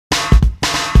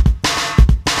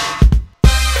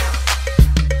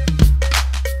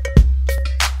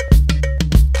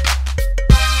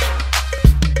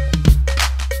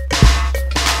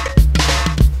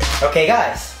Okay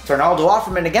guys, it's Arnoldo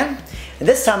Offermann again, and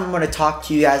this time I'm going to talk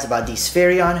to you guys about the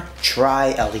Spherion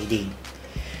Tri-LED.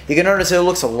 You can notice it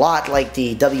looks a lot like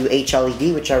the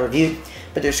WH-LED, which I reviewed,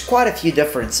 but there's quite a few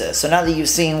differences. So now that you've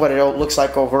seen what it looks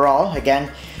like overall,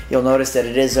 again, you'll notice that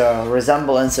it is a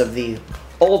resemblance of the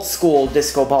old school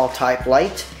disco ball type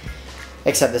light,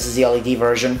 except this is the LED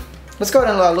version. Let's go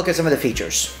ahead and look at some of the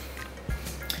features.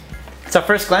 So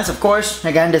first glance, of course,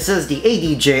 again, this is the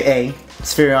ADJ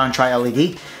Spherion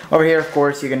Tri-LED. Over here, of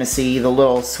course, you're going to see the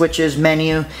little switches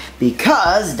menu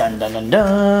because, dun dun dun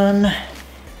dun,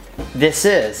 this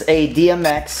is a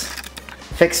DMX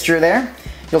fixture there.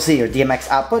 You'll see your DMX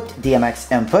output,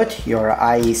 DMX input, your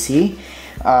IEC.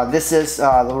 This is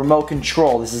the remote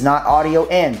control. This is not audio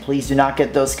in. Please do not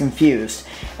get those confused.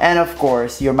 And of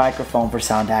course, your microphone for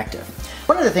sound active.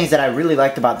 One of the things that I really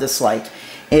liked about this light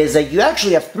is that you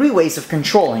actually have three ways of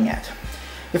controlling it.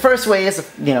 The first way is,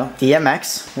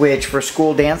 DMX, which for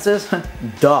school dances,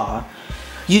 duh.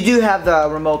 You do have the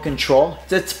remote control.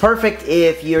 It's perfect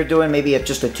if you're doing maybe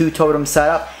just a two-totem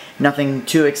setup, nothing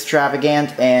too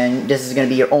extravagant, and this is going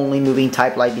to be your only moving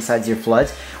type light besides your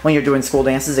floods. When you're doing school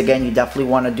dances, again, you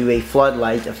definitely want to do a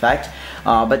floodlight effect.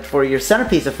 But for your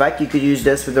centerpiece effect, you could use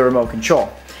this with the remote control.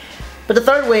 But the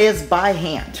third way is by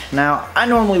hand. Now, I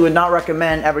normally would not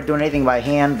recommend ever doing anything by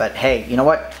hand, but hey, you know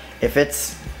what? If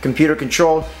it's computer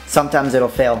controlled, sometimes it'll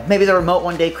fail. Maybe the remote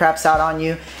one day craps out on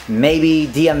you. Maybe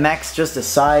DMX just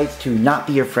decides to not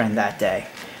be your friend that day.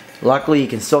 Luckily, you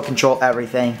can still control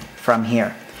everything from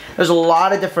here. There's a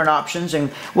lot of different options,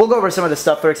 and we'll go over some of the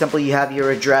stuff. For example, you have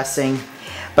your addressing.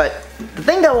 But the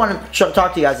thing that I want to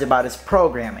talk to you guys about is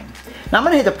programming. Now, I'm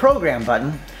going to hit the program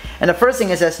button, and the first thing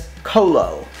it says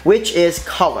Colo, which is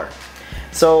color.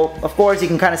 So, of course, you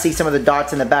can kind of see some of the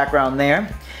dots in the background there.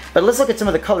 But let's look at some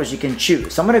of the colors you can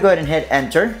choose. So I'm going to go ahead and hit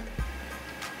enter.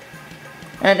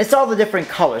 And it's all the different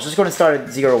colors. Let's go and start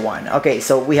at 01. Okay,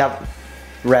 so we have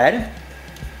red,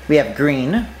 we have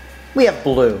green, we have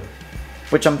blue,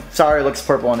 which I'm sorry looks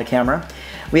purple on the camera.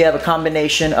 We have a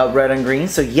combination of red and green,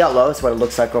 so yellow is what it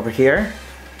looks like over here.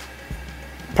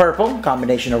 Purple,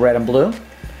 combination of red and blue.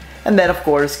 And then, of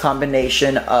course,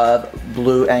 combination of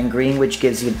blue and green, which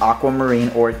gives you an aquamarine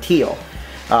or teal.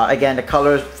 Again, the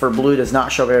color for blue does not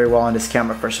show very well on this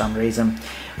camera for some reason.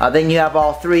 Then you have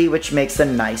all three, which makes a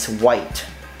nice white.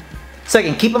 So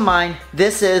again, keep in mind,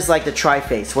 this is like the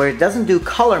tri-face, where it doesn't do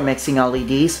color mixing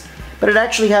LEDs, but it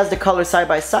actually has the color side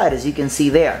by side, as you can see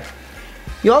there.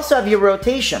 You also have your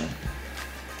rotation.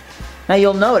 Now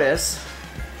you'll notice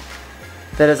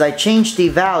that as I change the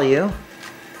value,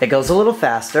 it goes a little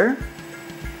faster.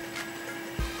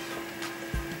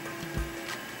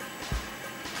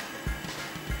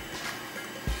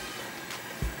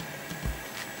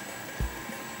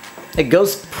 It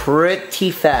goes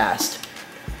pretty fast.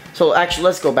 So actually,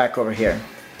 let's go back over here.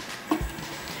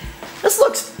 This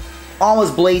looks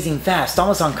almost blazing fast,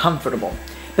 almost uncomfortable.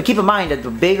 But keep in mind that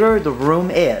the bigger the room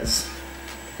is,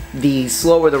 the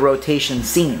slower the rotation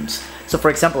seems. So for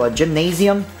example, a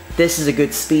gymnasium, this is a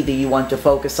good speed that you want to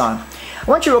focus on. I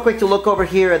want you real quick to look over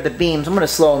here at the beams. I'm going to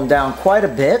slow them down quite a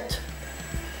bit.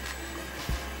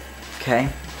 Okay.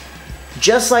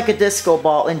 Just like a disco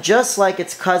ball, and just like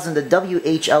its cousin, the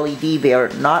WH-LED, they are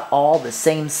not all the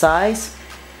same size.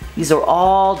 These are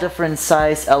all different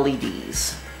size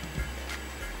LEDs.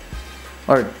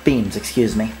 Or beams,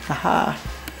 excuse me. Haha.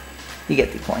 You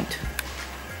get the point.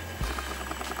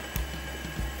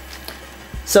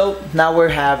 So now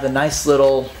we have the nice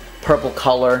little purple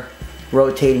color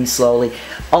rotating slowly.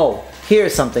 Oh,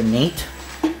 here's something neat.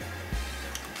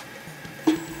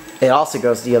 It also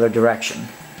goes the other direction.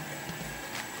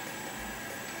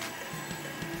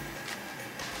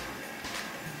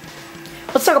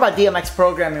 Let's talk about DMX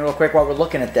programming real quick while we're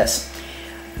looking at this.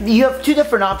 You have two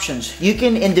different options. You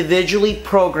can individually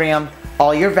program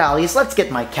all your values. Let's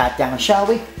get my cat down, shall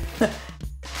we?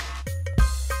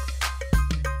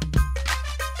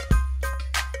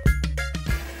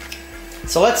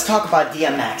 So let's talk about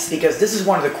DMX, because this is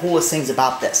one of the coolest things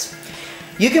about this.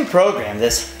 You can program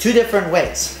this two different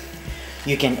ways.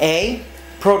 You can A,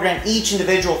 program each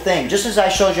individual thing. Just as I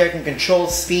showed you, I can control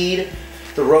speed,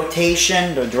 the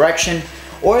rotation, the direction,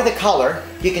 or the color.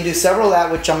 You can do several of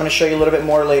that, which I'm going to show you a little bit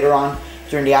more later on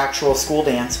during the actual school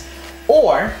dance.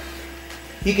 Or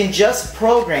you can just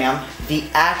program the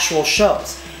actual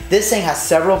shows. This thing has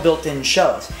several built-in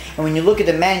shows. And when you look at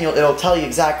the manual, it'll tell you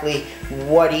exactly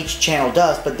what each channel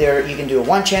does. But there, you can do a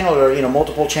one channel or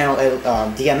multiple channel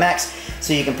DMX.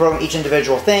 So you can program each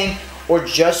individual thing, or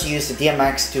just use the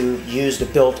DMX to use the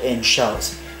built-in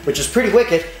shows, which is pretty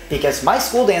wicked. because my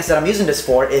school dance that I'm using this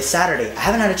for is Saturday. I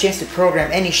haven't had a chance to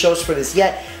program any shows for this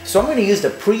yet, so I'm going to use the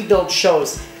pre-built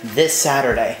shows this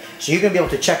Saturday. So you're going to be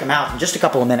able to check them out in just a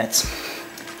couple of minutes.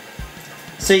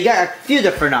 So you got a few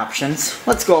different options.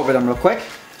 Let's go over them real quick.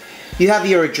 You have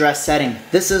your address setting.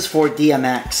 This is for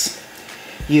DMX.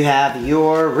 You have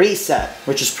your reset,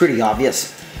 which is pretty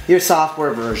obvious. Your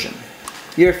software version.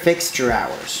 Your fixture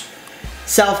hours.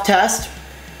 Self-test.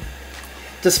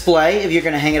 Display, if you're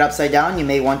going to hang it upside down, you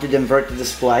may want to invert the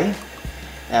display.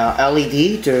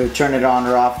 LED to turn it on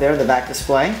or off there, the back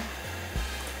display.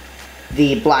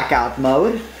 The blackout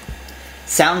mode.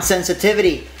 Sound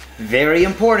sensitivity, very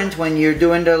important when you're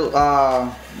doing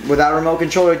the without remote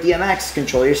controller DMX.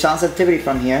 Control your sound sensitivity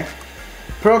from here.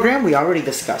 Program, we already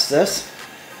discussed this.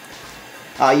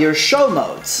 Your show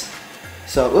modes.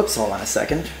 So, oops, hold on a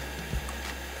second.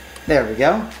 There we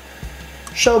go.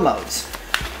 Show modes.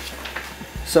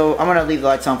 So I'm going to leave the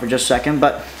lights on for just a second,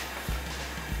 but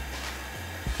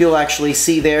you'll actually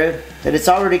see there that it's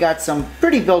already got some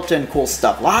pretty built-in cool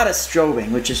stuff. A lot of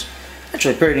strobing, which is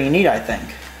actually pretty neat, I think.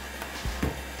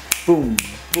 Boom,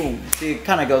 boom. So it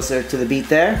kind of goes there to the beat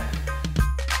there.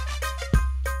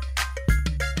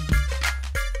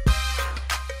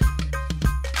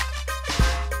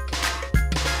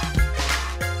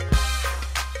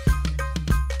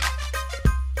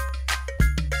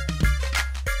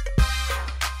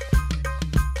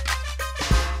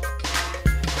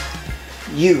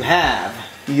 You have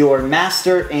your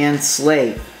master and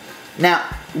slave. Now,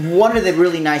 one of the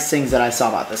really nice things that I saw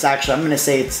about this, actually, I'm going to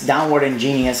say it's downward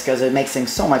ingenious because it makes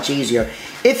things so much easier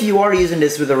if you are using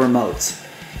this with the remotes.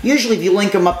 Usually, if you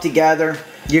link them up together,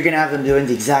 you're going to have them doing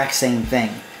the exact same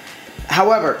thing.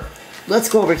 However, let's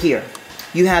go over here.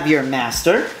 You have your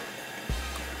master,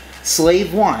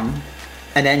 slave 1,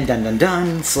 and then dun dun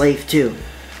dun, slave 2.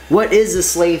 What is a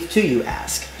slave 2, you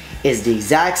ask? Is the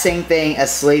exact same thing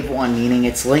as slave 1, meaning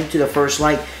it's linked to the first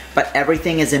light, but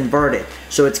everything is inverted.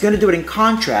 So it's going to do it in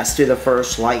contrast to the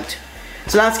first light.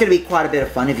 So that's going to be quite a bit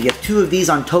of fun. If you have 2 of these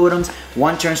on totems,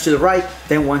 one turns to the right,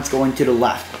 then one's going to the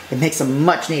left. It makes a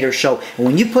much neater show. And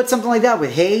when you put something like that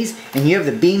with haze, and you have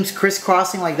the beams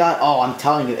crisscrossing like that, oh, I'm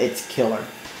telling you, it's killer.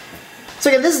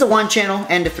 So again, this is the 1 channel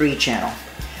and the 3 channel.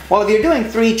 Well, if you're doing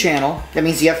 3 channel, that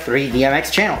means you have 3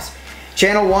 DMX channels.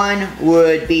 Channel 1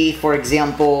 would be, for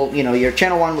example, you know, your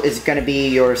channel 1 is going to be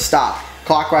your stop.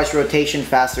 Clockwise rotation,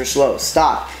 fast or slow.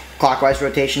 Stop. Clockwise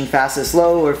rotation, fast or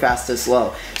slow, or fast or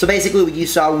slow. So basically what you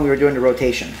saw when we were doing the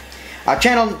rotation.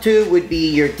 Channel 2 would be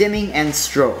your dimming and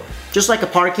strobe. Just like a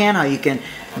par can, how you can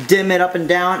dim it up and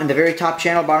down, and the very top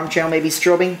channel, bottom channel may be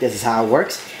strobing. This is how it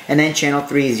works. And then channel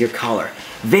 3 is your color.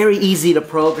 Very easy to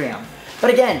program. But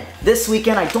again, this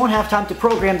weekend I don't have time to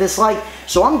program this light,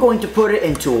 so I'm going to put it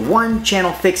into a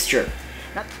 1-channel fixture.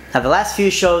 Now the last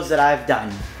few shows that I've done,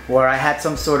 where I had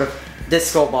some sort of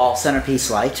disco ball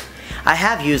centerpiece light, I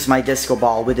have used my disco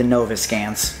ball with the Nova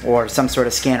scans, or some sort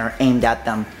of scanner aimed at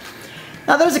them.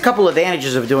 Now there's a couple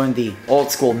advantages of doing the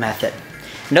old school method.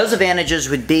 And those advantages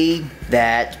would be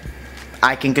that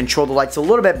I can control the lights a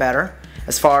little bit better.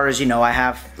 As far as, you know, I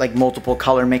have like multiple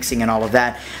color mixing and all of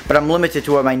that, but I'm limited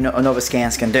to what my Nova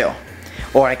scans can do.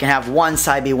 Or I can have one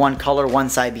side be one color, one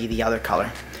side be the other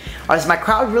color. Is my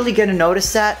crowd really going to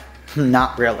notice that?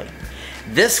 Not really.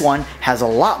 This one has a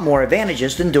lot more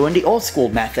advantages than doing the old school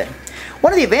method.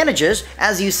 One of the advantages,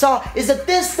 as you saw, is that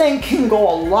this thing can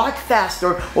go a lot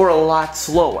faster or a lot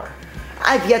slower.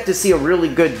 I've yet to see a really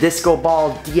good disco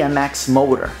ball DMX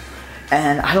motor.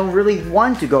 And I don't really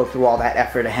want to go through all that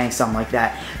effort to hang something like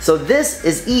that. So this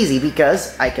is easy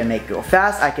because I can make it go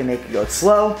fast, I can make it go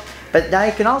slow, but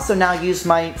I can also now use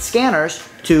my scanners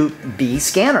to be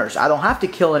scanners. I don't have to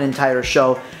kill an entire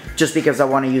show just because I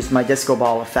want to use my disco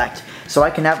ball effect. So I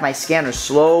can have my scanners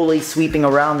slowly sweeping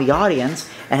around the audience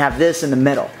and have this in the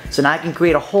middle. So now I can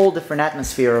create a whole different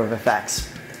atmosphere of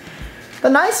effects. The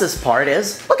nicest part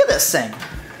is, look at this thing.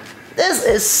 This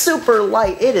is super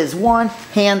light. It is one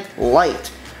hand light.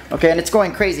 Okay, and it's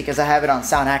going crazy because I have it on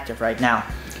sound active right now.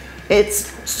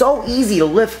 It's so easy to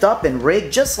lift up and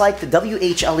rig, just like the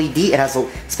WH-LED. It has a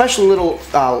special little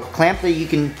clamp that you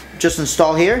can just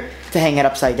install here to hang it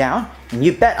upside down. And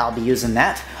you bet I'll be using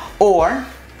that. Or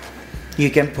you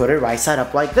can put it right side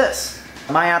up like this.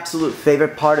 My absolute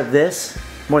favorite part of this,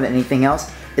 more than anything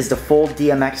else, is the full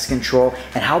DMX control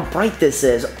and how bright this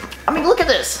is. I mean, look at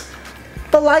this.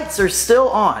 The lights are still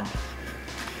on,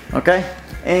 okay?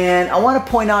 And I want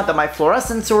to point out that my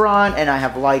fluorescents are on, and I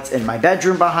have lights in my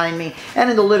bedroom behind me and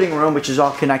in the living room, which is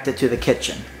all connected to the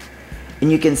kitchen.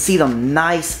 And you can see them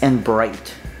nice and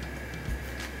bright.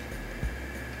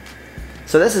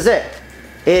 So this is it.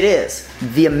 It is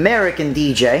the American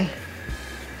DJ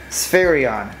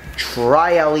Spherion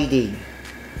Tri-LED.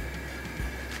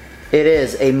 It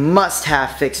is a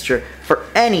must-have fixture for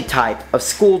any type of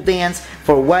school dance,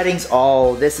 for weddings.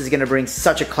 Oh, this is going to bring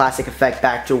such a classic effect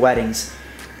back to weddings.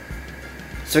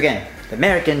 So again, the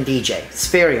American DJ,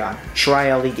 Spherion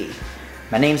Tri-LED.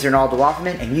 My name's Arnoldo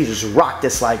Offermann, and you just rock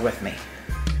this slide with me.